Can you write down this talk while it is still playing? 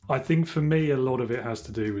I think for me, a lot of it has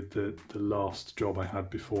to do with the last job I had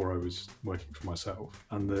before I was working for myself.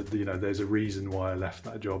 And there's a reason why I left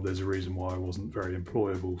that job. There's a reason why I wasn't very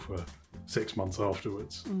employable for 6 months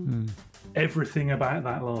afterwards. Everything about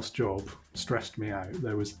that last job stressed me out.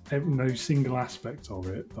 There was no single aspect of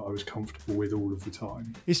it that I was comfortable with all of the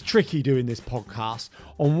time. It's tricky doing this podcast.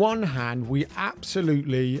 On one hand, we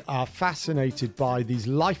absolutely are fascinated by these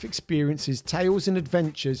life experiences, tales and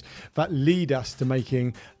adventures that lead us to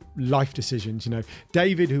making life decisions.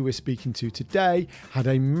 David, who we're speaking to today, had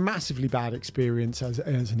a massively bad experience as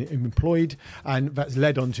an employed, and that's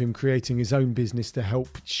led on to him creating his own business to help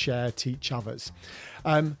teach others.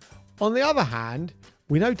 On the other hand,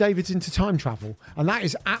 we know David's into time travel, and that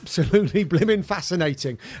is absolutely blimmin'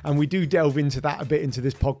 fascinating. And we do delve into that a bit into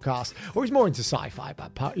this podcast, or he's more into sci-fi,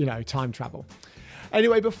 but time travel.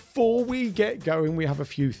 Anyway, before we get going, we have a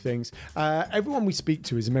few things. Everyone we speak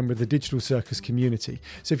to is a member of the Digital Circus community.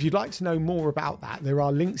 So if you'd like to know more about that, there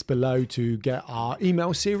are links below to get our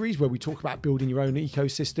email series where we talk about building your own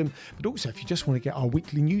ecosystem. But also, if you just want to get our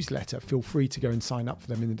weekly newsletter, feel free to go and sign up for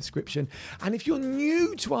them in the description. And if you're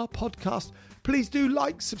new to our podcast, please do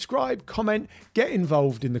like, subscribe, comment, get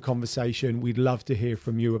involved in the conversation. We'd love to hear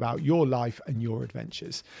from you about your life and your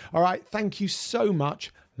adventures. All right, thank you so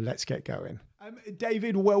much. Let's get going.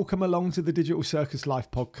 David, welcome along to the Digital Circus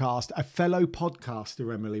Life podcast, a fellow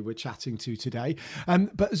podcaster, Emily, we're chatting to today.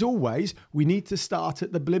 But as always, we need to start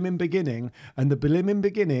at the blimmin' beginning. And the blimmin'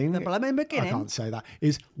 beginning... I can't say that.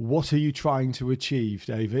 Is what are you trying to achieve,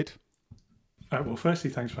 David? Well,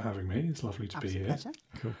 firstly, thanks for having me. It's lovely to be here. Pleasure.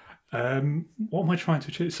 Cool. What am I trying to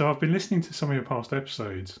achieve? So I've been listening to some of your past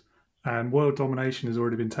episodes, and world domination has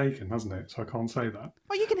already been taken, hasn't it? So I can't say that.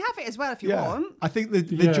 Well, you can have it as well if you want. I think the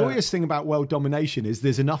joyous thing about world domination is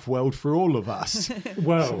there's enough world for all of us.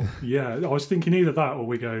 Well, yeah, I was thinking either that or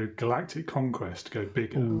we go galactic conquest, go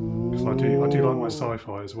bigger. Because I do like my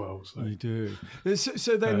sci-fi as well. So. You do.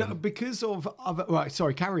 So then, because of other... Right,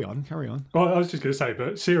 sorry, carry on. Well, I was just going to say,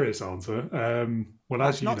 but serious answer. Well,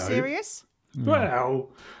 as you know... Not serious?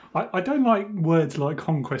 Well... I don't like words like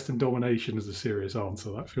conquest and domination as a serious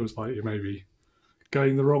answer. That feels like you're maybe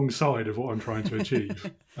going the wrong side of what I'm trying to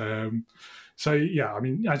achieve. So, yeah, I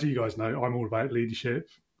mean, as you guys know, I'm all about leadership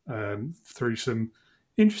through some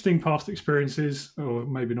interesting past experiences, or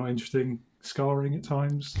maybe not interesting, scarring at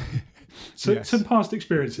times. So, Yes. Some past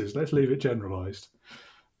experiences, let's leave it generalised.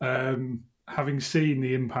 Having seen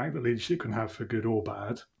the impact that leadership can have for good or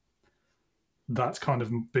bad, that's kind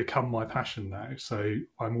of become my passion now. So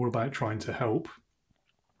I'm all about trying to help,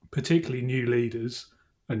 particularly new leaders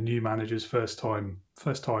and new managers, first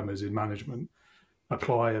timers in management,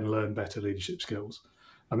 apply and learn better leadership skills.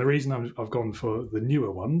 And the reason I've gone for the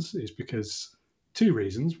newer ones is because two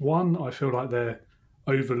reasons. One, I feel like they're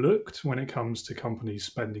overlooked when it comes to companies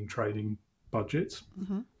spending training budgets,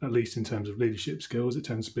 at least in terms of leadership skills. It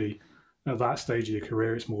tends to be at that stage of your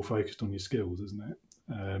career, it's more focused on your skills, isn't it?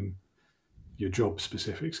 Your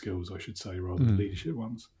job-specific skills, I should say, rather than leadership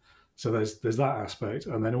ones. So there's that aspect.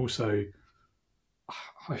 And then also,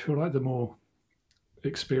 I feel like the more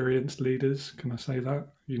experienced leaders, can I say that?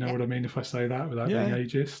 You know what I mean if I say that without being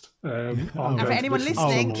ageist? And for anyone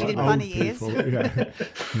listening, he did bunny ears.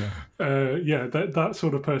 That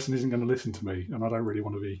sort of person isn't going to listen to me, and I don't really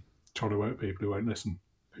want to be trying to work with people who won't listen.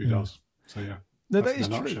 Who does? So yeah, No, that's that is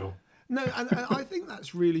in a true. nutshell. No, and I think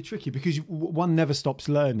that's really tricky because one never stops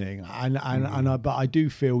learning, but I do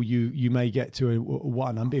feel you may get to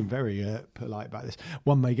one. I'm being very polite about this.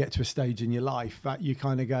 One may get to a stage in your life that you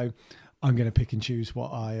kind of go, I'm going to pick and choose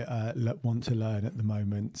what I want to learn at the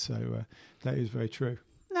moment. So that is very true.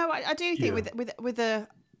 No, I do think with the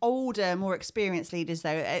older, more experienced leaders, though,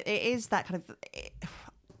 it is that kind of...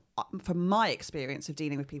 From my experience of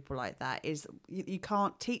dealing with people like that, is you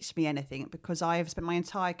can't teach me anything because I have spent my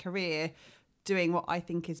entire career doing what I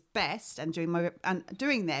think is best and doing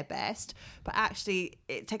their best. But actually,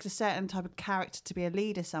 it takes a certain type of character to be a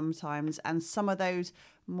leader sometimes, and some of those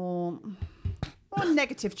more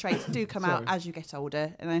negative traits do come out as you get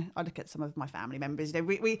older. And I look at some of my family members. You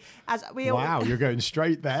know, Wow, you're going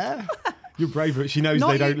straight there. You're brave, but she knows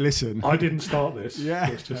they don't listen. I didn't start this. Yeah.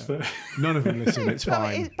 It's just that. None of them listen. It's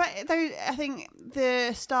fine. But I think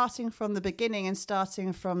the starting from the beginning and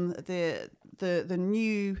starting from the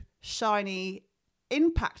new shiny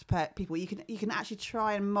impact people, you can actually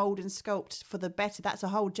try and mould and sculpt for the better. That's a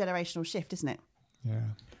whole generational shift, isn't it? Yeah.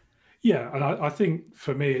 Yeah, and I think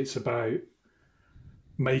for me it's about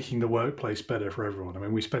making the workplace better for everyone. I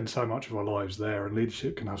mean, we spend so much of our lives there, and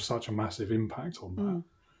leadership can have such a massive impact on that.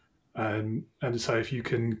 And so if you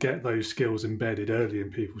can get those skills embedded early in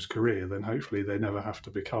people's career, then hopefully they never have to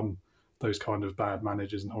become those kind of bad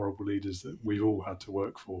managers and horrible leaders that we've all had to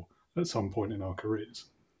work for at some point in our careers.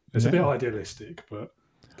 It's a bit idealistic, but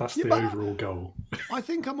that's the overall goal. I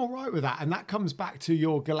think I'm all right with that, and that comes back to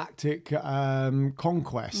your galactic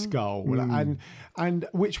conquest goal, and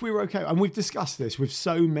which we were okay. And we've discussed this with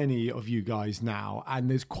so many of you guys now, and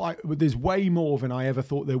there's way more than I ever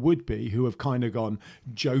thought there would be who have kind of gone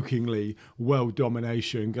jokingly world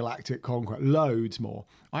domination, galactic conquest, loads more.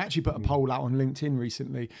 I actually put a poll out on LinkedIn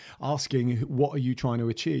recently asking what are you trying to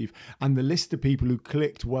achieve, and the list of people who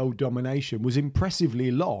clicked world domination was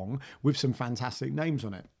impressively long with some fantastic names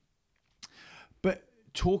on it. But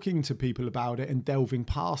talking to people about it and delving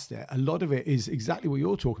past it, a lot of it is exactly what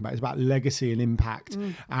you're talking about. It's about legacy and impact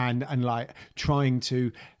and like trying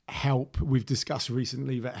to help. We've discussed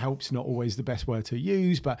recently that help's not always the best word to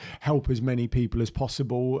use, but help as many people as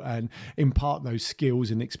possible and impart those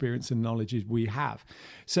skills and experience and knowledges we have.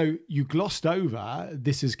 So you glossed over,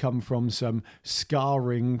 this has come from some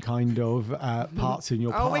scarring kind of parts in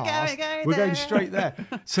your past. We're going straight there.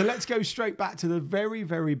 So let's go straight back to the very,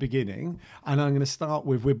 very beginning. And I'm going to start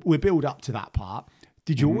with, we'll build up to that part.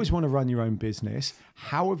 Did you always want to run your own business?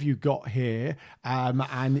 How have you got here? And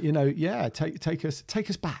take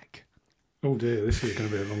us back. Oh dear, this is going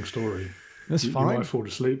to be a long story. That's fine. You might fall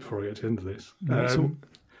asleep before I get to the end of this.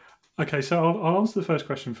 Okay, so I'll answer the first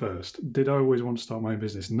question first. Did I always want to start my own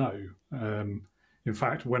business? No. In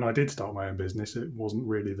fact, when I did start my own business, it wasn't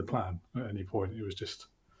really the plan at any point. It was just,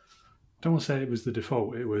 I don't want to say it was the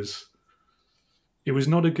default. It was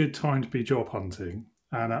not a good time to be job hunting.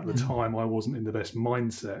 And at the time, I wasn't in the best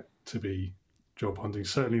mindset to be job hunting,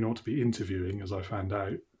 certainly not to be interviewing, as I found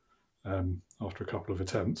out after a couple of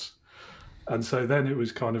attempts. And so then it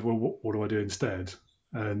was kind of, well, what do I do instead?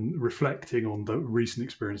 And reflecting on the recent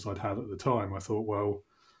experience I'd had at the time, I thought, well,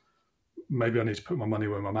 maybe I need to put my money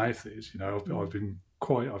where my mouth is. You know,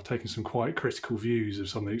 I've taken some quite critical views of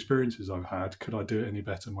some of the experiences I've had. Could I do it any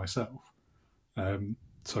better myself?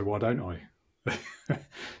 So why don't I?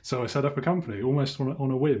 So I set up a company almost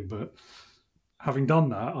on a whim, but having done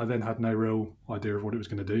that, I then had no real idea of what it was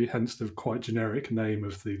going to do, hence the quite generic name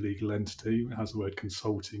of the legal entity. It has the word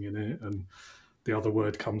consulting in it, and the other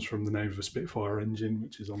word comes from the name of a Spitfire engine,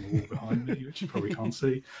 which is on the wall behind me, which you probably can't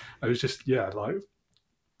see. It was just, like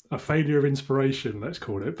a failure of inspiration, let's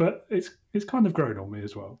call it, but it's kind of grown on me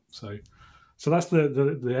as well. So that's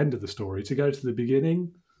the end of the story. To go to the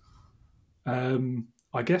beginning,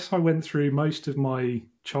 I guess I went through most of my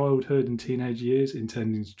childhood and teenage years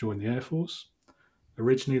intending to join the Air Force.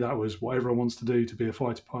 Originally, that was what everyone wants to do, to be a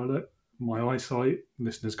fighter pilot. My eyesight,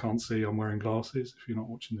 listeners can't see, I'm wearing glasses if you're not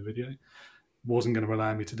watching the video, wasn't going to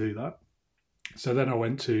allow me to do that. So then I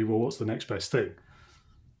went to, well, what's the next best thing?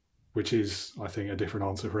 Which is, I think, a different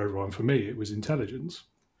answer for everyone. For me, it was intelligence.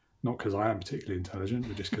 Not because I am particularly intelligent,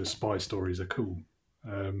 but just because spy stories are cool.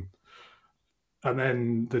 And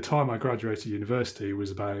then the time I graduated university was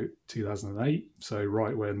about 2008, so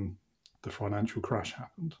right when the financial crash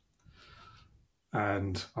happened.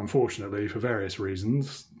 And unfortunately, for various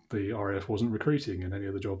reasons, the RAF wasn't recruiting in any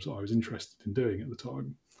of the jobs that I was interested in doing at the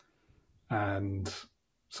time. And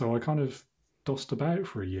so I kind of dossed about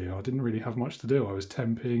for a year. I didn't really have much to do. I was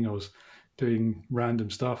temping, I was doing random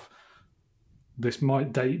stuff. This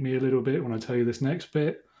might date me a little bit when I tell you this next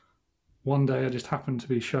bit. One day I just happened to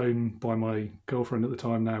be shown by my girlfriend at the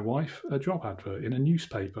time, now wife, a job advert in a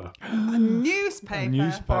newspaper. A newspaper? A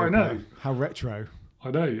newspaper. I know. How retro.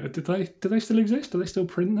 I know. Do they still exist? Do they still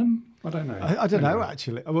print them? I don't know. I don't know,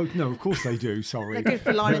 actually. Well, no, of course they do, sorry. They're good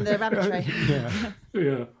for lining the rabbit tray.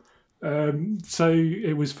 Yeah. So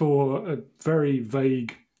it was for a very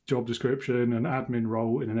vague job description, an admin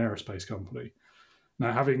role in an aerospace company.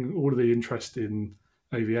 Now, having all of the interest in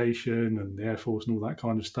aviation and the Air Force and all that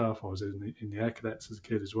kind of stuff, I was in the Air Cadets as a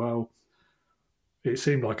kid as well. It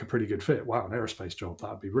seemed like a pretty good fit. Wow, an aerospace job,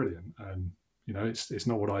 that'd be brilliant. And it's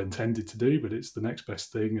not what I intended to do, but it's the next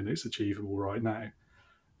best thing, and it's achievable right now.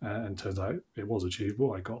 And turns out it was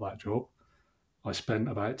achievable. I got that job. I spent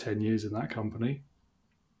about 10 years in that company.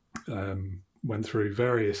 Went through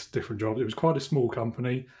various different jobs. It was quite a small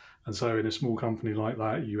company, and so in a small company like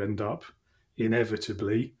that, you end up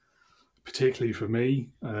inevitably, particularly for me,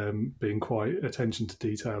 being quite attention to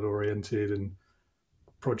detail oriented and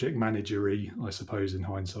project managery, I suppose, in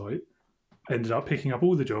hindsight, ended up picking up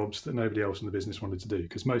all the jobs that nobody else in the business wanted to do,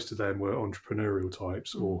 because most of them were entrepreneurial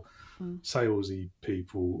types or salesy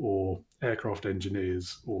people or aircraft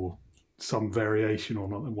engineers or some variation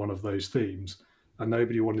on one of those themes. And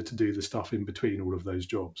nobody wanted to do the stuff in between all of those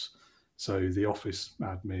jobs. So the office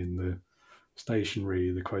admin, the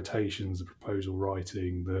stationery, the quotations, the proposal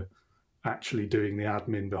writing, the actually doing the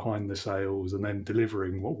admin behind the sales and then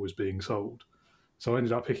delivering what was being sold. So I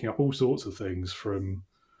ended up picking up all sorts of things from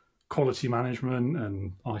quality management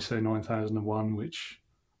and ISO 9001, which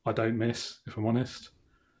I don't miss, if I'm honest,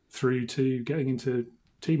 through to getting into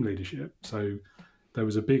team leadership. So there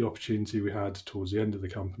was a big opportunity we had towards the end of the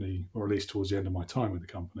company, or at least towards the end of my time with the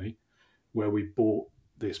company, where we bought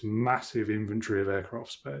this massive inventory of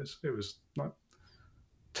aircraft spares. It was like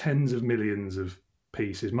tens of millions of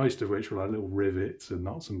pieces, most of which were like little rivets and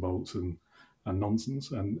nuts and bolts and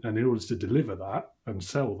nonsense. And in order to deliver that and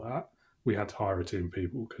sell that, we had to hire a team of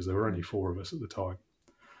people because there were only 4 of us at the time.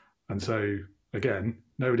 And so, again,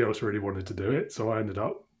 nobody else really wanted to do it. So I ended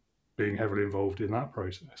up being heavily involved in that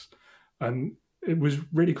process. And it was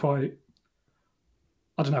really quite,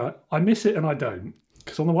 I don't know, I miss it and I don't.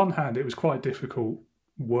 Because on the one hand, it was quite difficult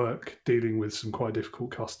work dealing with some quite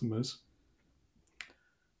difficult customers.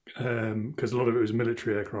 Because a lot of it was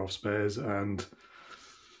military aircraft spares, and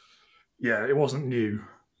yeah, it wasn't new.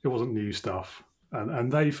 It wasn't new stuff,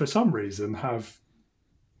 and they, for some reason, have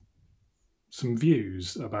some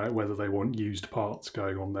views about whether they want used parts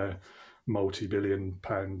going on their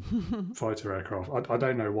multi-billion-pound fighter aircraft. I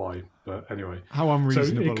don't know why, but anyway, how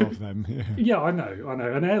unreasonable of them. Yeah, I know,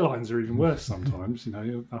 and airlines are even worse sometimes.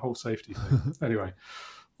 The whole safety thing. Anyway.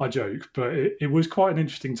 I joke, but it was quite an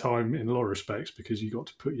interesting time in a lot of respects because you got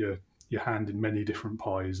to put your hand in many different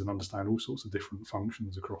pies and understand all sorts of different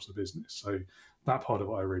functions across the business. So that part of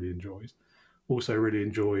it I really enjoyed. Also really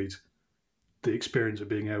enjoyed the experience of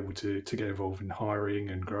being able to get involved in hiring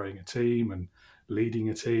and growing a team and leading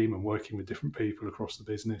a team and working with different people across the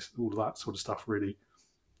business. All of that sort of stuff really,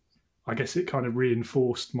 I guess it kind of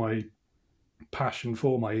reinforced my passion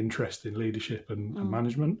for, my interest in leadership and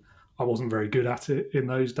management. I wasn't very good at it in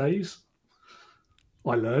those days.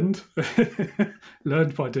 I learned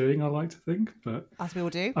by doing, I like to think, but as we all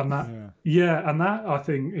do. And that, and that I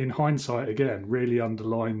think in hindsight again really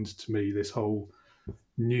underlined to me this whole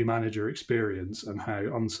new manager experience and how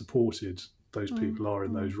unsupported those people are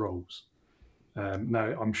in those roles.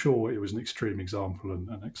 Now I'm sure it was an extreme example and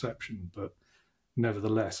an exception, but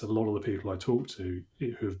nevertheless, a lot of the people I talk to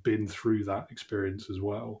who have been through that experience as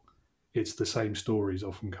well, it's the same stories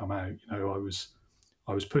often come out.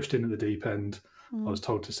 I was pushed in at the deep end. I was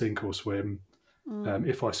told to sink or swim.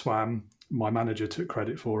 If I swam, my manager took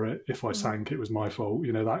credit for it. If I sank, it was my fault.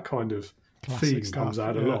 That kind of theme comes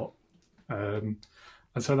out a lot. And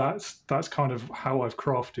so that's kind of how I've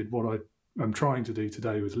crafted what I'm trying to do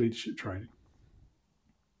today with leadership training.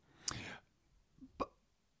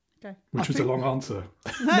 Which was a long answer.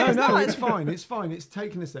 No, it's fine. It's fine. It's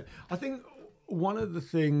taken us there. I think one of the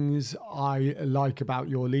things I like about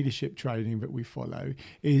your leadership training that we follow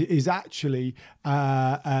is actually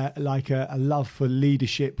like a love for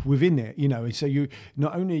leadership within it. So you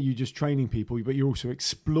not only are you just training people, but you're also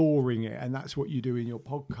exploring it, and that's what you do in your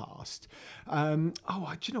podcast. Do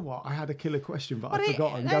you know what? I had a killer question, but I've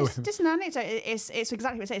forgotten. It's just an anecdote. It's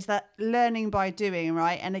exactly what it says. That learning by doing,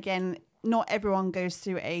 right? And again, not everyone goes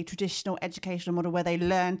through a traditional educational model where they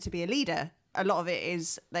learn to be a leader. A lot of it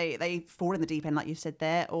is they fall in the deep end, like you said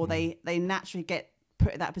there, or they naturally get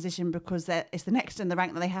put in that position because it's the next in the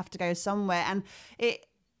rank that they have to go somewhere. And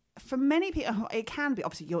for many people, it can be,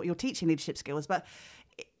 obviously you're teaching leadership skills, but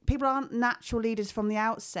people aren't natural leaders from the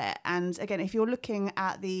outset. And again, if you're looking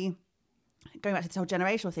at going back to this whole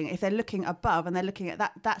generational thing, if they're looking above and they're looking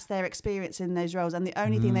at that's their experience in those roles, and the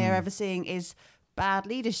only thing they are ever seeing is bad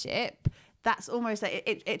leadership, that's almost like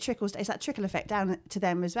it trickles. It's that trickle effect down to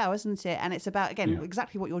them as well, isn't it? And it's about, again,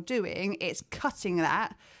 exactly what you're doing. It's cutting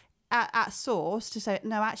that at source to say,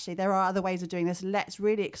 no, actually, there are other ways of doing this. Let's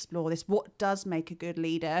really explore this. What does make a good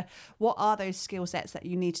leader? What are those skill sets that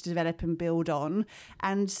you need to develop and build on?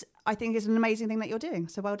 And I think it's an amazing thing that you're doing.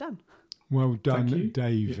 So well done. Well done,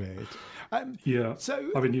 David. So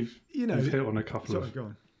I mean, you've hit on a couple of. Go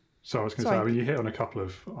on. So I was going to say, I mean, you hit on a couple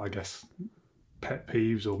of, I guess, pet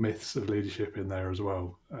peeves or myths of leadership in there as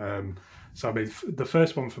well. So I mean, the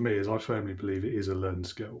first one for me is I firmly believe it is a learned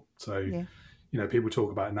skill. So people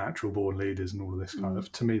talk about natural born leaders and all of this kind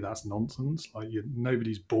of. To me, that's nonsense. Like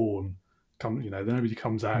nobody's born. Nobody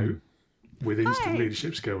comes out with instant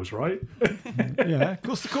leadership skills, right? Yeah,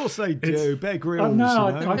 of course they do. Bear Grylls.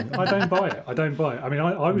 I don't buy it. I don't buy it. I mean,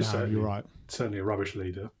 I was certainly a rubbish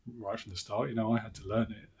leader right from the start. I had to learn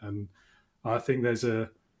it, and I think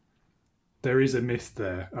there is a myth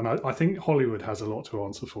there, and I think Hollywood has a lot to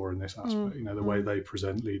answer for in this aspect. The way they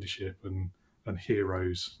present leadership and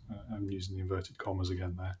heroes. I'm using the inverted commas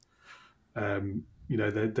again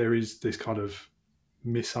there. There is this kind of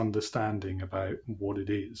misunderstanding about what it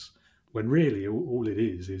is, when really all it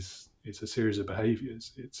is It's a series of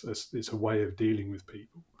behaviours. It's a way of dealing with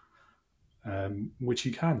people, which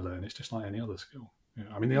you can learn. It's just like any other skill.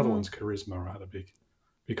 I mean, the other one's charisma. I had a big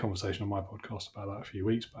conversation on my podcast about that a few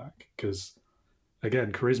weeks back, because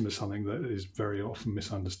again, charisma is something that is very often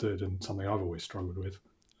misunderstood and something I've always struggled with.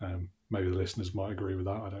 Maybe the listeners might agree with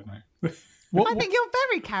that. I don't know. I think you're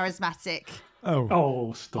very charismatic.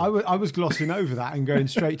 Oh, stop. I was glossing over that and going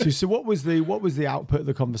straight to. So, what was the output of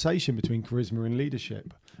the conversation between charisma and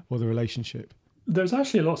leadership, or the relationship? There's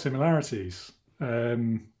actually a lot of similarities.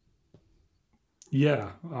 Yeah,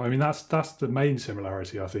 I mean that's the main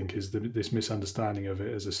similarity, I think, is this misunderstanding of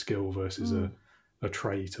it as a skill versus a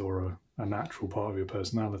trait or a natural part of your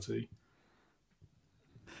personality.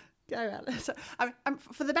 Go, Alice.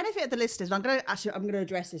 For the benefit of the listeners, I'm going to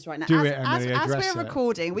address this right now. Emily, as we're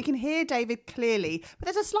recording, we can hear David clearly, but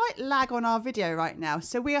there's a slight lag on our video right now,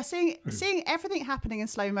 so we are seeing everything happening in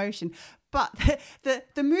slow motion. But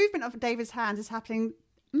the movement of David's hands is happening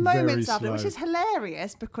moments after, which is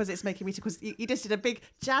hilarious because it's making me, because you just did a big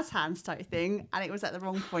jazz hands type thing and it was at the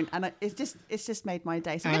wrong point, and it's just made my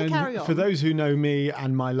day. So I'm going to carry on. For those who know me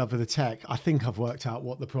and my love of the tech, I think I've worked out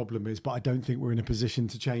what the problem is, but I don't think we're in a position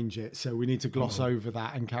to change it. So we need to gloss over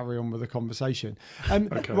that and carry on with the conversation.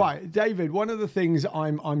 Okay. Right, David, one of the things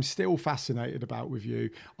I'm still fascinated about with you,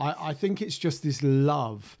 I think it's just this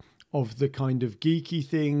love of the kind of geeky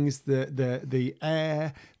things, the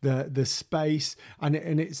air, the space, and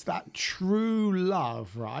it's that true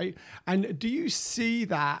love, right? And do you see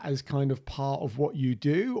that as kind of part of what you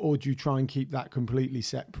do, or do you try and keep that completely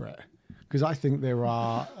separate? Because I think there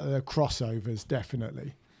are crossovers,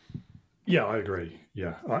 definitely. Yeah, I agree.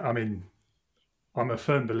 Yeah, I mean, I'm a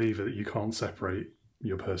firm believer that you can't separate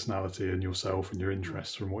your personality and yourself and your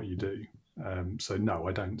interests from what you do. So no,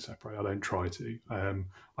 I don't separate. I don't try to.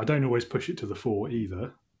 I don't always push it to the fore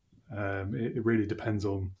either. It really depends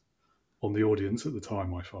on the audience at the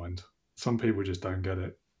time. I find some people just don't get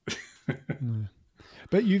it.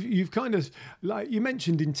 But you've kind of, like you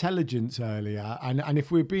mentioned intelligence earlier, and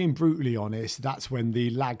if we're being brutally honest, that's when the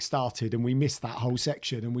lag started and we missed that whole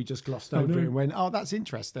section and we just glossed over it and went, oh, that's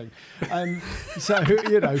interesting. So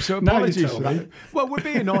apologies for that. Well, we're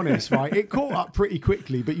being honest, right? It caught up pretty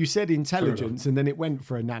quickly, but you said intelligence and then it went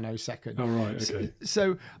for a nanosecond. Oh, right, okay.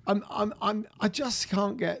 So I just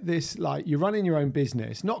can't get this, like you're running your own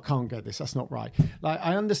business, that's not right. Like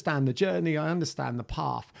I understand the journey, I understand the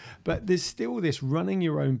path, but there's still this running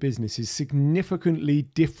your own business is significantly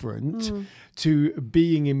different to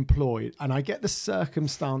being employed, and I get the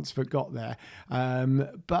circumstance that got there,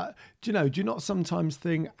 but do you not sometimes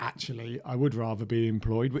think, actually I would rather be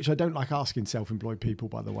employed, which I don't like asking self-employed people,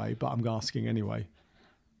 by the way, but I'm asking anyway.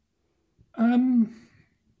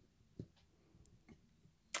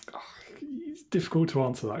 It's difficult to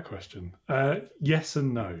answer that question. Yes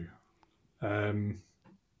and no.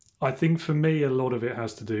 I think for me, a lot of it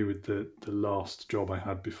has to do with the last job I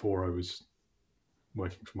had before I was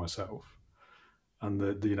working for myself. And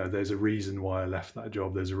there's a reason why I left that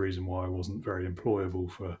job. There's a reason why I wasn't very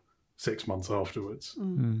employable for 6 months afterwards.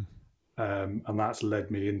 And that's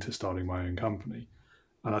led me into starting my own company.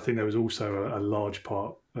 And I think there was also a large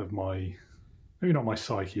part of my, maybe not my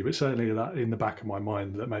psyche, but certainly that in the back of my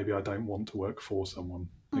mind that maybe I don't want to work for someone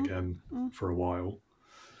again for a while.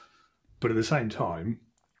 But at the same time,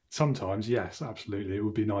 sometimes, yes, absolutely. It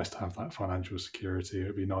would be nice to have that financial security. It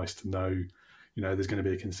would be nice to know, there's going to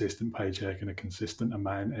be a consistent paycheck and a consistent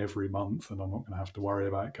amount every month, and I'm not going to have to worry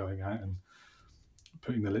about going out and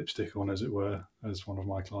putting the lipstick on, as it were, as one of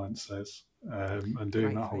my clients says, and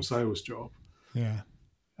doing that whole sales job. Yeah.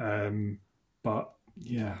 But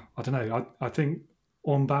yeah, I don't know. I think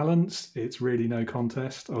on balance, it's really no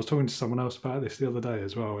contest. I was talking to someone else about this the other day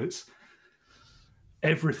as well. It's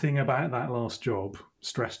everything about that last job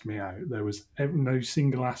stressed me out. There was no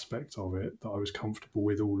single aspect of it that I was comfortable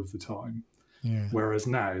with all of the time. Yeah. Whereas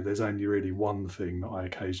now there's only really one thing that I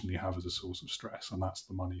occasionally have as a source of stress, and that's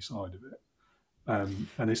the money side of it.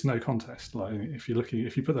 And it's no contest. Like if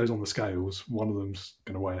you put those on the scales, one of them's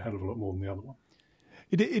going to weigh a hell of a lot more than the other one.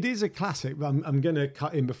 It is a classic. I'm going to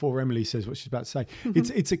cut in before Emily says what she's about to say.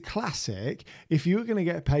 It's a classic. If you're going to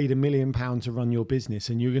get paid £1 million to run your business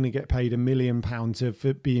and you're going to get paid £1 million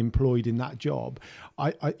to be employed in that job,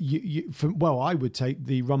 I would take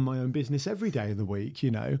the run my own business every day of the week.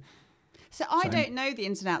 So I don't know the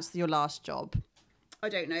ins and outs of your last job. I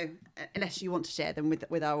don't know, unless you want to share them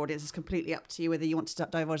with our audience. It's completely up to you whether you want to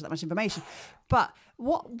divulge that much information. But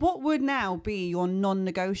what would now be your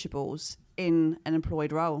non-negotiables in an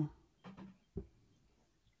employed role?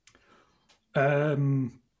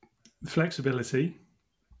 Flexibility,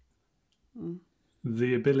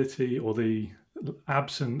 the ability or the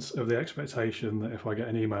absence of the expectation that if I get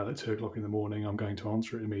an email at 2:00 in the morning, I'm going to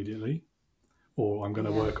answer it immediately, or I'm going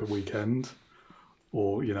to work a weekend,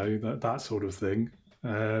 or that sort of thing.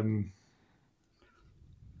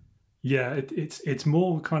 It's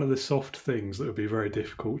more kind of the soft things that would be very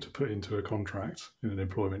difficult to put into a contract in an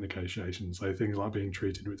employment negotiation. So things like being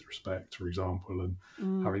treated with respect, for example,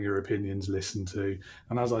 and having your opinions listened to.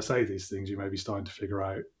 And as I say these things, you may be starting to figure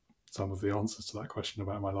out some of the answers to that question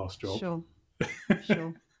about my last job. Sure.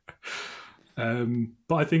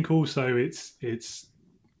 But I think also it's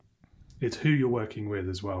who you're working with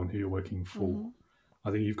as well and who you're working for. Mm-hmm. I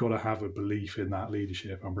think you've got to have a belief in that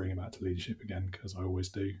leadership. I'm bringing it back to leadership again because I always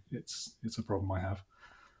do. It's a problem I have.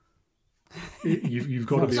 You've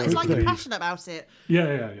got to be. It's like you're passionate about it.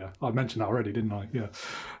 Yeah. I mentioned that already, didn't I?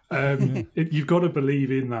 Yeah. You've got to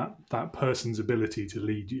believe in that person's ability to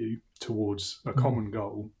lead you towards a common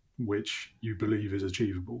goal, which you believe is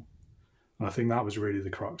achievable. And I think that was really the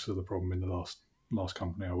crux of the problem in the last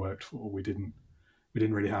company I worked for. We didn't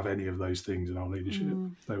really have any of those things in our leadership.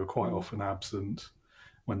 They were quite often absent.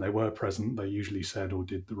 When they were present, they usually said or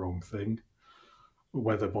did the wrong thing,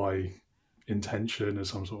 whether by intention as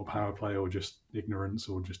some sort of power play or just ignorance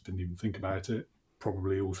or just didn't even think about it.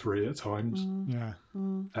 Probably all three at times.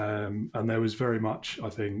 And there was very much, I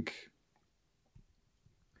think,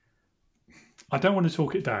 I don't want to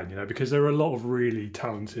talk it down, because there are a lot of really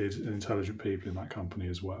talented and intelligent people in that company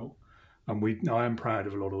as well. And I am proud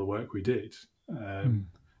of a lot of the work we did.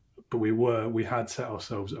 But we had set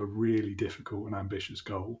ourselves a really difficult and ambitious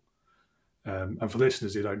goal. And for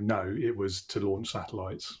listeners who don't know, it was to launch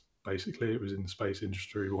satellites. Basically, it was in the space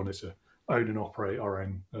industry. We wanted to own and operate our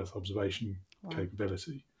own Earth observation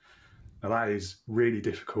capability. Now that is really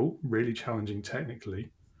difficult, really challenging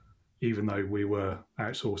technically, even though we were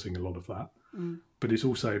outsourcing a lot of that. But it's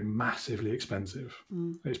also massively expensive.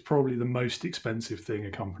 It's probably the most expensive thing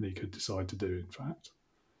a company could decide to do, in fact.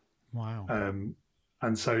 Wow.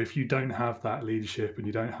 And so if you don't have that leadership and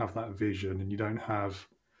you don't have that vision and you don't have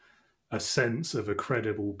a sense of a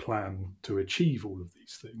credible plan to achieve all of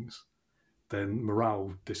these things, then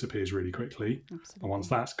morale disappears really quickly. Absolutely. And once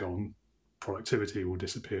that's gone, productivity will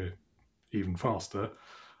disappear even faster.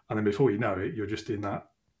 And then before you know it, you're just in that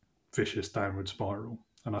vicious downward spiral.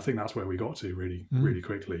 And I think that's where we got to really, really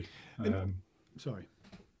quickly. Sorry.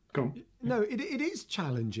 Go on. No, it is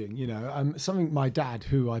challenging, something my dad,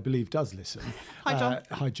 who I believe does listen. Hi, John.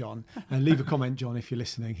 Hi, John. And leave a comment, John, if you're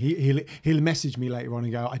listening. He'll message me later on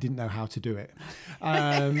and go, I didn't know how to do it.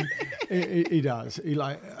 He does.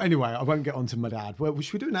 Anyway, I won't get on to my dad. Well,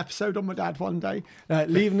 should we do an episode on my dad one day?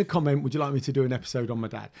 Leave in the comment, would you like me to do an episode on my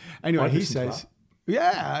dad? Anyway, he says...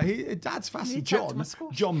 Yeah, Dad's fascinating.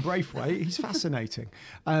 John Braithwaite, he's fascinating.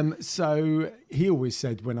 So he always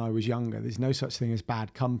said when I was younger, there's no such thing as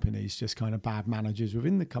bad companies, just kind of bad managers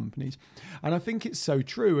within the companies. And I think it's so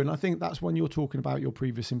true. And I think that's when you're talking about your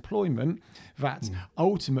previous employment, that's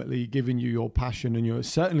ultimately giving you your passion and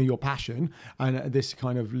certainly your passion and this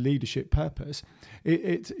kind of leadership purpose.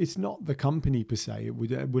 It's not the company per se. It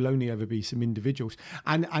will only ever be some individuals.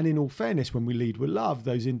 And in all fairness, when we lead with love,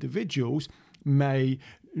 those individuals may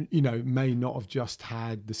not have just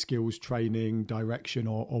had the skills, training, direction,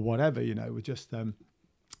 or whatever. We're just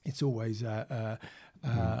it's always a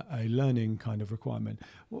learning kind of requirement.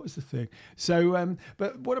 What was the thing? So,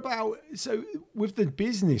 but what about with the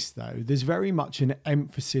business though? There's very much an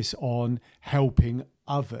emphasis on helping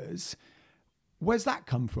others. Where's that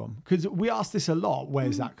come from? Because we ask this a lot.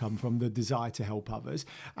 Where's that come from? The desire to help others,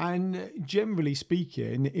 and generally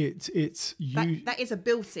speaking, it's you. That is a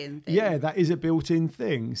built-in thing. Yeah, that is a built-in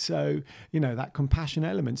thing. So that compassion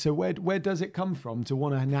element. So where does it come from to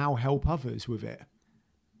want to now help others with it?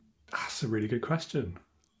 That's a really good question.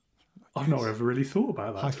 I've not ever really thought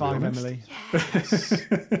about that. High five, Emily. Yes.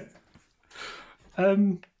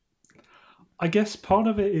 I guess part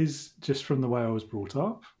of it is just from the way I was brought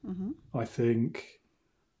up. I think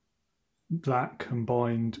that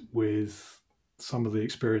combined with some of the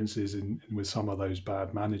experiences with some of those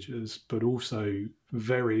bad managers, but also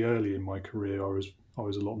very early in my career, I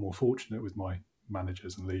was a lot more fortunate with my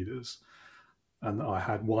managers and leaders. And I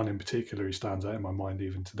had one in particular who stands out in my mind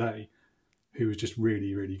even today, who was just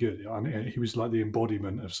really, really good. I mean, he was like the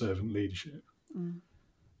embodiment of servant leadership.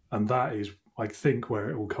 And that is, I think, where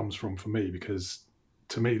it all comes from for me, because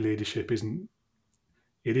to me, leadership isn't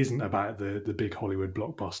about the big Hollywood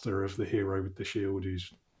blockbuster of the hero with the shield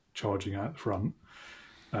who's charging out the front.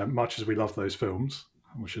 Much as we love those films,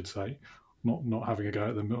 we should say, not having a go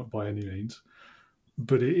at them by any means.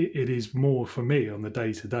 But it is more for me on the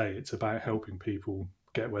day to day. It's about helping people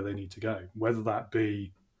get where they need to go, whether that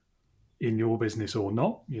be, in your business or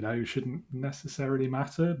not, shouldn't necessarily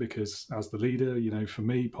matter, because as the leader, for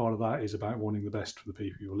me, part of that is about wanting the best for the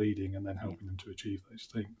people you're leading and then helping them to achieve those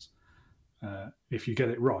things. If you get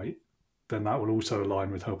it right, then that will also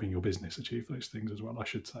align with helping your business achieve those things as well, I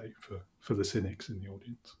should say, for the cynics in the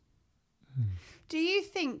audience. Do you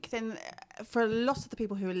think then, for a lot of the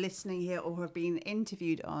people who are listening here or who have been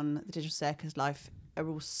interviewed on the Digital Circus Life are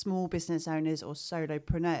all small business owners or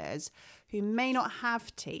solopreneurs who may not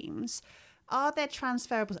have teams? Are there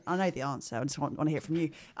transferable? I know the answer. I just want to hear it from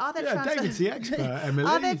you. Are there David's the expert, Emily.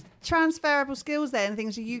 Are there transferable skills there and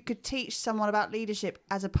things that you could teach someone about leadership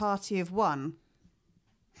as a party of one?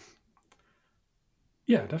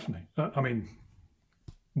 Yeah, definitely.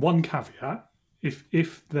 One caveat: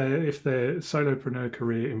 if their solopreneur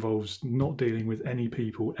career involves not dealing with any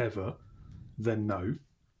people ever, then no.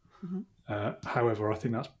 Mm-hmm. However, I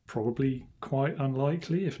think that's probably quite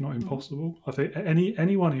unlikely, if not impossible. I think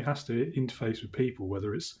anyone who has to interface with people,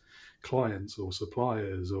 whether it's clients or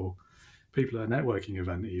suppliers or people at a networking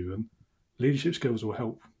event even, leadership skills will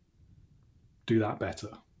help do that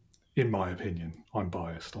better, in my opinion. I'm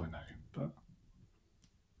biased, I know. But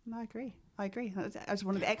No, I agree. I just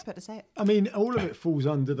wanted the expert to say it. I mean, all of it falls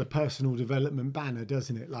under the personal development banner,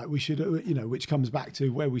 doesn't it? Like we should, which comes back to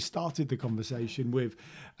where we started the conversation with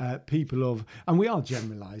people of, and we are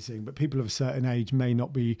generalising, but people of a certain age may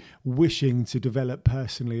not be wishing to develop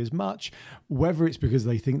personally as much, whether it's because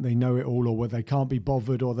they think they know it all or whether they can't be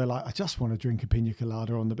bothered, or they're like, I just want to drink a pina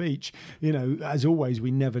colada on the beach. As always, we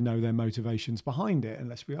never know their motivations behind it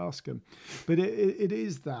unless we ask them. But it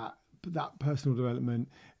is that personal development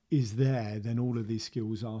is there, then all of these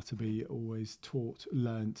skills are to be always taught,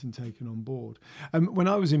 learnt and taken on board. When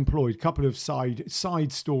I was employed, a couple of side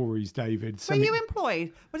stories, David. Were you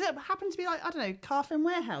employed? Was it happen to be like, I don't know, Carphone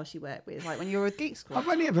Warehouse you worked with, like when you were with Geek School? I've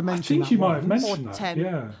only ever mentioned I think you might have mentioned that. 10.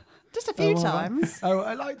 Yeah. Just a few times.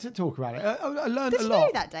 I like to talk about it. I learned a lot. Did you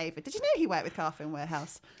know that, David? Did you know he worked with Carphone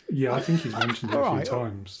Warehouse? Yeah, I think he's mentioned it a few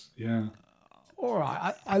times. Yeah. All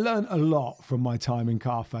right, I learned a lot from my time in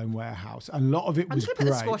Carphone Warehouse, and a lot of it was great. I'm just going to put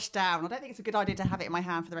the squash down. I don't think it's a good idea to have it in my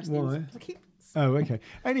hand for the rest of the day. Oh, okay.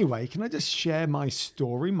 Anyway, can I just share my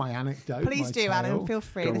story, my anecdote? Please do, Alan. Feel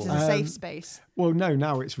free. This is a safe space. Well, no,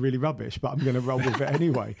 now it's really rubbish, but I'm going to roll with it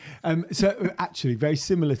anyway. So actually, very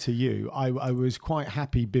similar to you, I was quite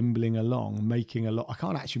happy bimbling along, making a lot. I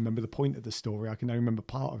can't actually remember the point of the story. I can only remember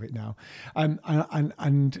part of it now. And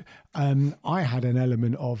I had an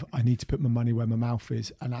element of I need to put my money where my mouth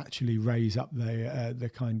is and actually raise up the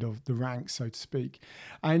kind of the ranks, so to speak,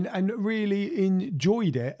 and really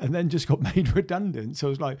enjoyed it, and then just got made redundant. So I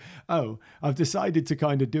was like, oh, I've decided to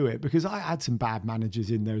kind of do it, because I had some bad managers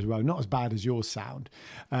in there as well, not as bad as yours sound,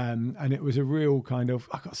 and it was a real kind of,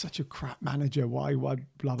 I got such a crap manager, why blah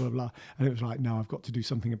blah blah, and it was like, no, I've got to do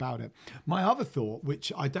something about it. My other thought,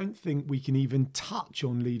 which I don't think we can even touch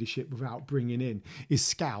on leadership without bringing in, is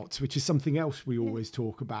Scouts, which is something else we always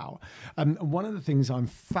talk about. And one of the things I'm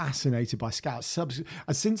fascinated by Scouts,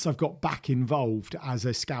 since I've got back involved as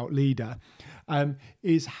a Scout leader,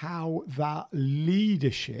 is how that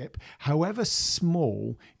leadership, however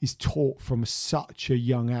small, is taught from such a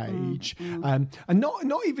young age. And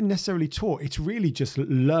not even necessarily taught, it's really just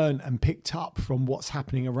learned and picked up from what's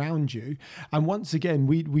happening around you. And once again,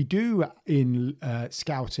 we do in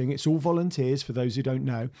Scouting, it's all volunteers for those who don't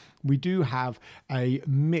know, we do have a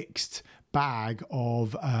mixed bag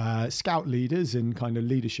of Scout leaders and kind of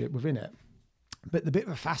leadership within it. But the bit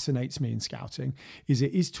that fascinates me in Scouting is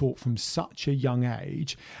it is taught from such a young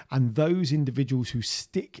age, and those individuals who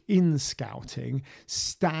stick in Scouting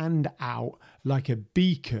stand out like a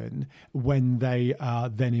beacon when they are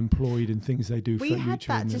then employed in things they do for future in their life.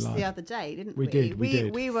 We had that just the other day, didn't we? We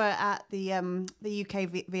did. We were at the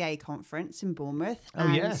UK VA conference in Bournemouth. Oh,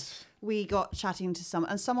 yes. We got chatting to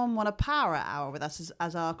someone won a power hour with us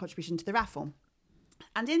as our contribution to the raffle.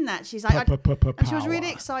 And in that, she's like, and she was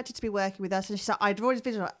really excited to be working with us. And she's like, I'd always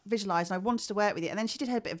visualised and I wanted to work with you. And then she did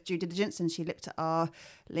her bit of due diligence and she looked at our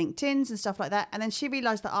LinkedIns and stuff like that. And then she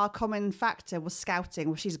realised that our common factor was Scouting,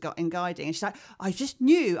 which she's got in guiding. And she's like, I just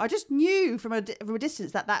knew from a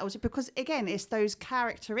distance that was, because again, it's those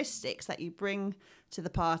characteristics that you bring to the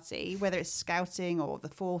party, whether it's Scouting or the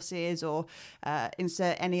forces or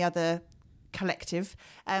insert any other collective,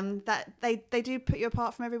 that they do put you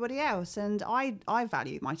apart from everybody else. And I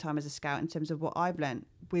value my time as a Scout in terms of what I've learned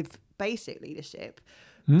with basic leadership.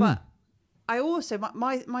 But I also,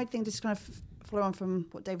 my thing just kind of follow on from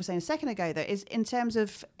what Dave was saying a second ago, though, is in terms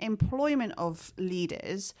of employment of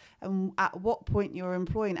leaders and at what point you're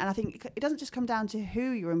employing. And I think it doesn't just come down to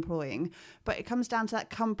who you're employing, but it comes down to that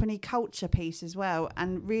company culture piece as well,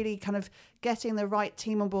 and really kind of getting the right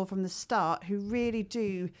team on board from the start who really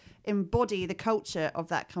do embody the culture of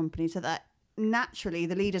that company, so that naturally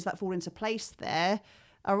the leaders that fall into place there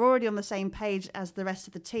are already on the same page as the rest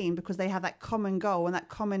of the team, because they have that common goal and that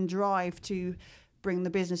common drive to bring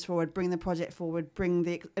the business forward, bring the project forward, bring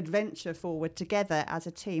the adventure forward together as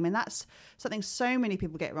a team. And that's something so many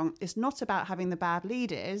people get wrong. It's not about having the bad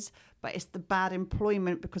leaders, but it's the bad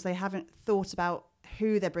employment, because they haven't thought about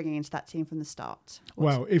who they're bringing into that team from the start.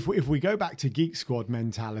 Well, if we go back to Geek Squad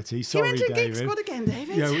mentality, sorry, David. David. Geek Squad again,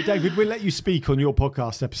 David. Yeah, David, we'll let you speak on your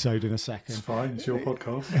podcast episode in a second. It's fine. It's your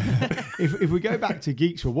podcast. If we go back to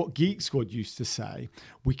Geek Squad, what Geek Squad used to say,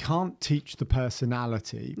 we can't teach the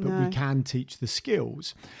personality, but we can teach the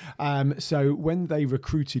skills. So when they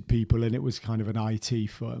recruited people, and it was kind of an IT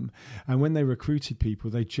firm, and when they recruited people,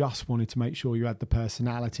 they just wanted to make sure you had the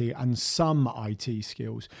personality and some IT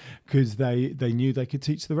skills, because they knew they could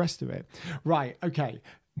teach the rest of it. Right. Okay.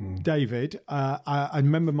 David, I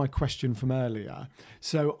remember my question from earlier.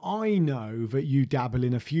 So I know that you dabble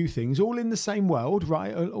in a few things, all in the same world,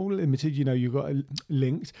 right? All limited. You know, you've got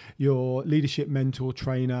linked, your leadership mentor,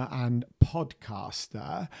 trainer, and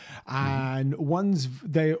podcaster, and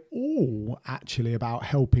they're all actually about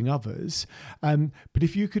helping others. But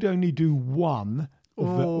if you could only do one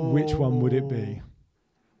of which one would it be?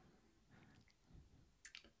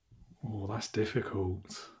 Oh, that's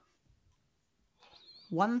difficult.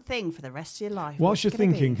 One thing for the rest of your life. Whilst you're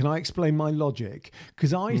thinking, can I explain my logic?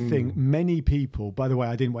 Because I think many people, by the way,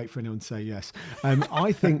 I didn't wait for anyone to say yes.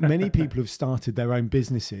 I think many people who've started their own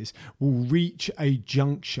businesses will reach a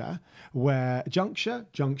junction where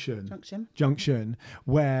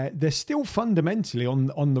they're still fundamentally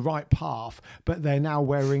on the right path, but they're now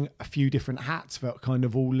wearing a few different hats that kind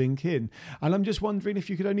of all link in. And I'm just wondering if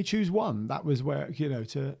you could only choose one. That was where,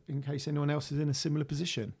 in case anyone else is in a similar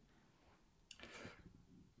position.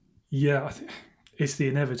 Yeah, I think it's the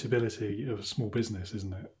inevitability of a small business,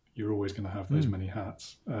 isn't it? You're always going to have those many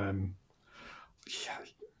hats. I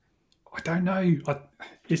don't know.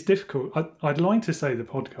 It's difficult. I'd like to say the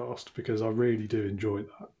podcast, because I really do enjoy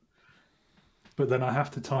that. But then I have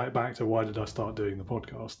to tie it back to, why did I start doing the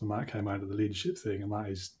podcast? And that came out of the leadership thing, and that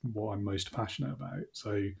is what I'm most passionate about.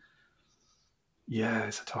 So, yeah,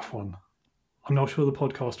 it's a tough one. I'm not sure the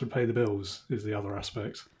podcast would pay the bills, is the other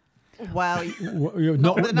aspect. Well,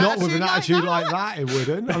 not with an attitude like that, it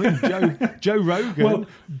wouldn't. I mean, Joe Rogan,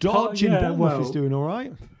 Jim Bournemouth is doing all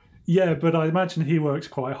right. Yeah, but I imagine he works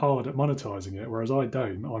quite hard at monetizing it, whereas I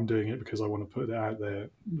don't. I'm doing it because I want to put it out there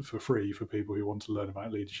for free for people who want to learn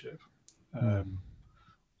about leadership.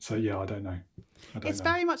 So, yeah, I don't know. It's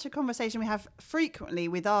very much a conversation we have frequently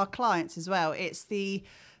with our clients as well. It's the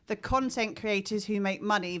content creators who make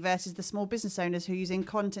money versus the small business owners who are using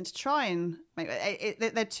content to try and make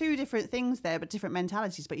it. They're two different things there, but different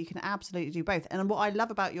mentalities, but you can absolutely do both. And what I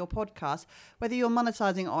love about your podcast, whether you're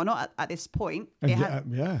monetizing it or not at this point,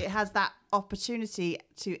 it has that opportunity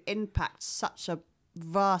to impact such a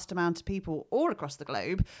vast amount of people all across the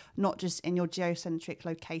globe, not just in your geocentric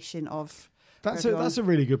location of... That's a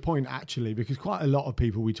really good point, actually, because quite a lot of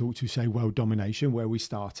people we talk to say world domination, where we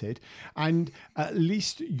started, and at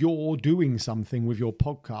least you're doing something with your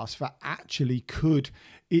podcast that actually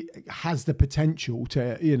it has the potential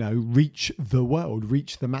to, reach the world,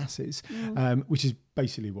 reach the masses, which is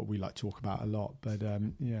basically what we like to talk about a lot. But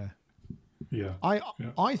yeah. Yeah.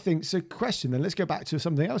 I think so. Question then, let's go back to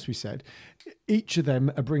something else we said. Each of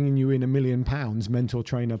them are bringing you in £1 million, mentor,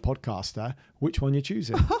 trainer, podcaster. Which one are you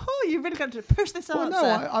choosing? Oh, you've really got to push this answer.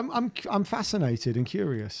 Well, no, I'm fascinated and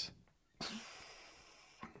curious.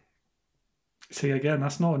 See, again,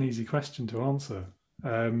 that's not an easy question to answer.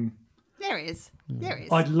 There it is.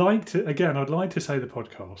 I'd like to say the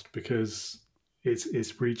podcast, because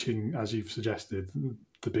it's reaching, as you've suggested,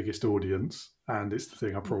 the biggest audience, and it's the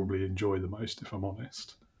thing I probably enjoy the most, if I'm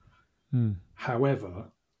honest.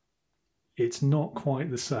 However, it's not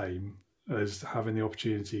quite the same as having the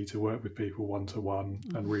opportunity to work with people one-to-one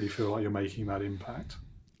and really feel like you're making that impact.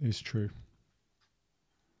 It's true.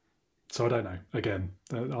 So I don't know. Again,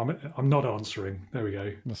 I'm not answering. There we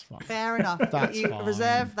go. That's fine. Fair enough. You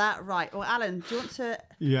reserve that right. Well, Alan, do you want to...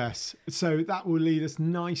 Yes. So that will lead us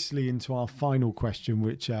nicely into our final question,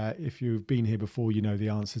 which if you've been here before, you know the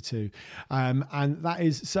answer to. And that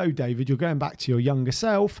is, so David, you're going back to your younger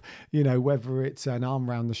self, whether it's an arm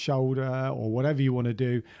around the shoulder or whatever you want to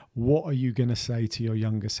do. What are you going to say to your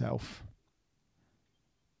younger self?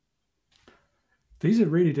 These are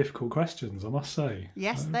really difficult questions, I must say.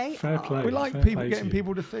 Yes, they fair are. play. We like fair people play getting to you.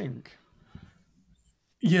 people to think.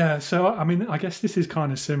 Yeah, so I mean, I guess this is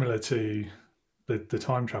kind of similar to the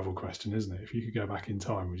time travel question, isn't it? If you could go back in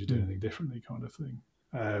time, would you do anything differently, kind of thing?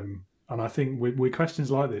 And I think with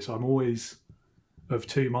questions like this, I'm always of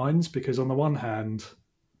two minds, because on the one hand,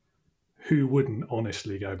 who wouldn't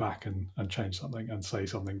honestly go back and change something and say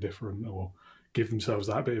something different, or give themselves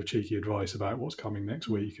that bit of cheeky advice about what's coming next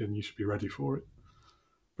week and you should be ready for it?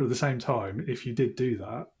 But at the same time, if you did do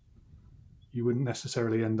that, you wouldn't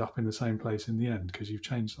necessarily end up in the same place in the end because you've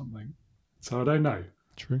changed something. So I don't know.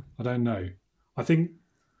 True. I don't know. I think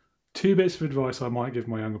two bits of advice I might give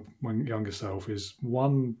my younger self is,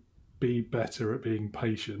 one, be better at being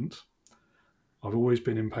patient. I've always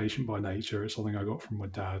been impatient by nature. It's something I got from my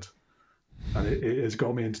dad, and it has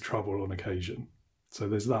got me into trouble on occasion. So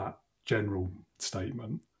there's that general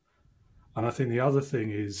statement. And I think the other thing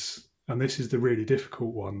is, and this is the really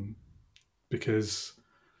difficult one, because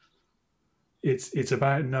it's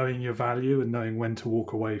about knowing your value and knowing when to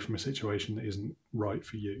walk away from a situation that isn't right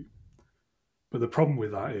for you. But the problem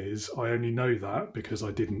with that is I only know that because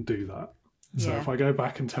I didn't do that. So if I go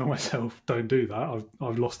back and tell myself, don't do that,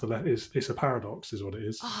 I've lost the it's a paradox is what it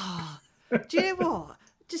is. Oh, do you know what?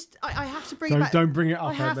 Just I have to bring Don't bring it up,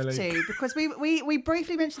 I have Emily. to, because we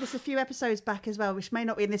briefly mentioned this a few episodes back as well, which may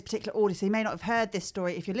not be in this particular order, so you may not have heard this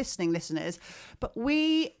story if you're listening, listeners. But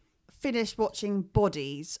we finished watching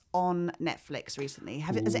Bodies on Netflix recently.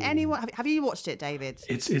 Have you watched it, David?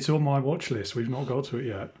 It's on my watch list. We've not got to it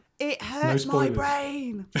yet. It hurts my spoilers.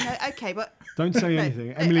 brain. No, okay, but Don't say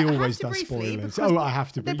anything. Emily I have always to does briefly, spoilers. because I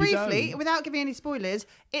have to, but you briefly, don't. without giving any spoilers,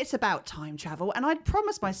 it's about time travel, and I'd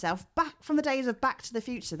promised myself back from the days of Back to the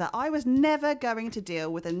Future that I was never going to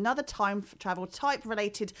deal with another time travel type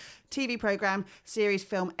related TV program, series,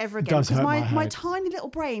 film ever again. Does hurt my my head. tiny little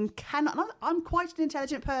brain cannot. And I'm quite an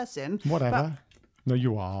intelligent person. Whatever. No,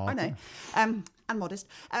 you are. I know, and modest.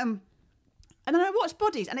 And then I watched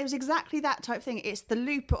Bodies, and it was exactly that type of thing. It's the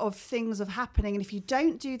loop of things of happening, and if you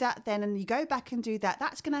don't do that then, and you go back and do that,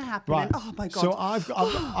 that's going to happen. Right. And, oh my God. So I've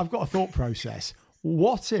got a thought process.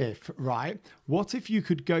 What if you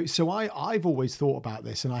could go? So I've always thought about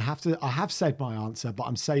this, and I have said my answer, but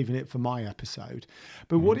I'm saving it for my episode.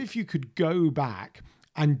 But what if you could go back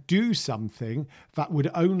and do something that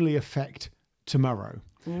would only affect tomorrow?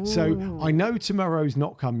 Ooh. So I know tomorrow's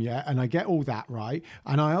not come yet, and I get all that right.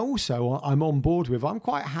 And I'm on board with, I'm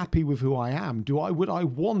quite happy with who I am. Would I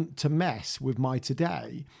want to mess with my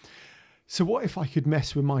today? So what if I could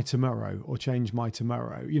mess with my tomorrow or change my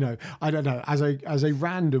tomorrow? You know, I don't know, as a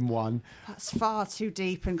random one. That's far too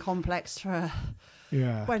deep and complex for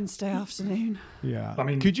a Wednesday afternoon. Yeah. I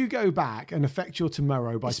mean, could you go back and affect your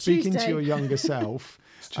tomorrow by speaking Tuesday. to your younger self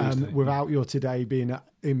without your today being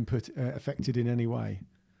affected in any way?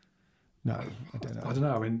 No, I don't know. I don't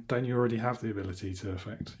know. I mean, don't you already have the ability to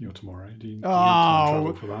affect your tomorrow? Do you need Oh. time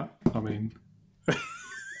travel for that? I mean,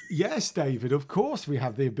 Yes, David, of course we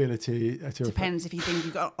have the ability to Depends if you think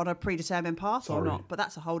you've got on a predetermined path or Sorry. not. But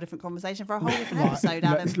that's a whole different conversation for a whole different episode,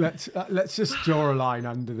 Adam. Let's just draw a line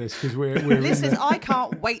under this, because we're Listeners, I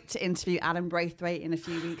can't wait to interview Adam Braithwaite in a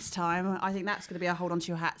few weeks' time. I think that's going to be a hold on to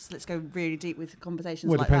your hats. Let's go really deep with conversations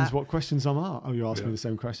Well, it like depends that. what questions I'm at. Oh, you asked me the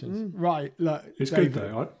same questions. Right, look. it's David,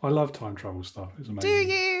 good though. I love time travel stuff. It's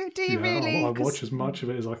amazing. Do you really? I 'Cause- watch as much of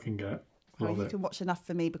it as I can get. Oh, Love you it. can watch enough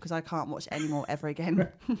for me because I can't watch any more ever again.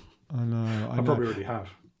 I know. I probably already have.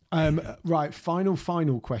 Right,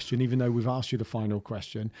 final question, even though we've asked you the final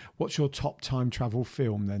question. What's your top time travel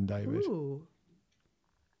film then, David? Ooh.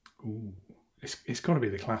 Ooh, it's got to be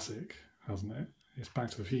the classic, hasn't it? It's Back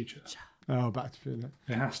to the Future. Oh, Back to the Future.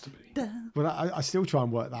 It has to be. Well, I still try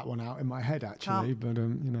and work that one out in my head, actually, but,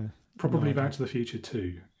 you know. Probably Back to the Future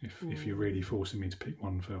 2, if you're really forcing me to pick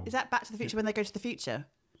one film. Is that Back to the Future when they go to the future?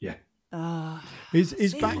 Yeah.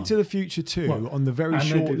 Is Back to the Future 2 on the very and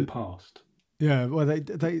short... they do the past. Yeah, well,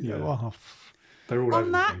 they Yeah. well, They're all over On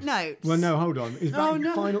the that place. note. well, no, hold on. Is Oh, back,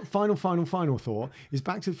 no. final thought. Is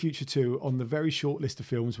Back to the Future 2 on the very short list of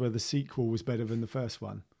films where the sequel was better than the first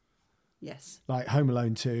one? Yes. Like Home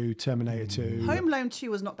Alone 2, Terminator 2. Home Alone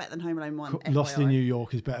 2 was not better than Home Alone 1. Lost FYI. in New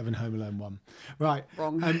York is better than Home Alone 1. Right.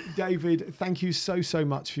 Wrong. David, thank you so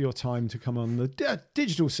much for your time to come on the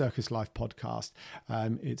Digital Circus Life podcast.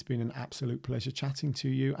 It's been an absolute pleasure chatting to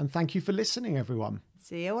you. And thank you for listening, everyone.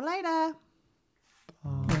 See you all later.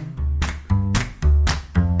 Bye.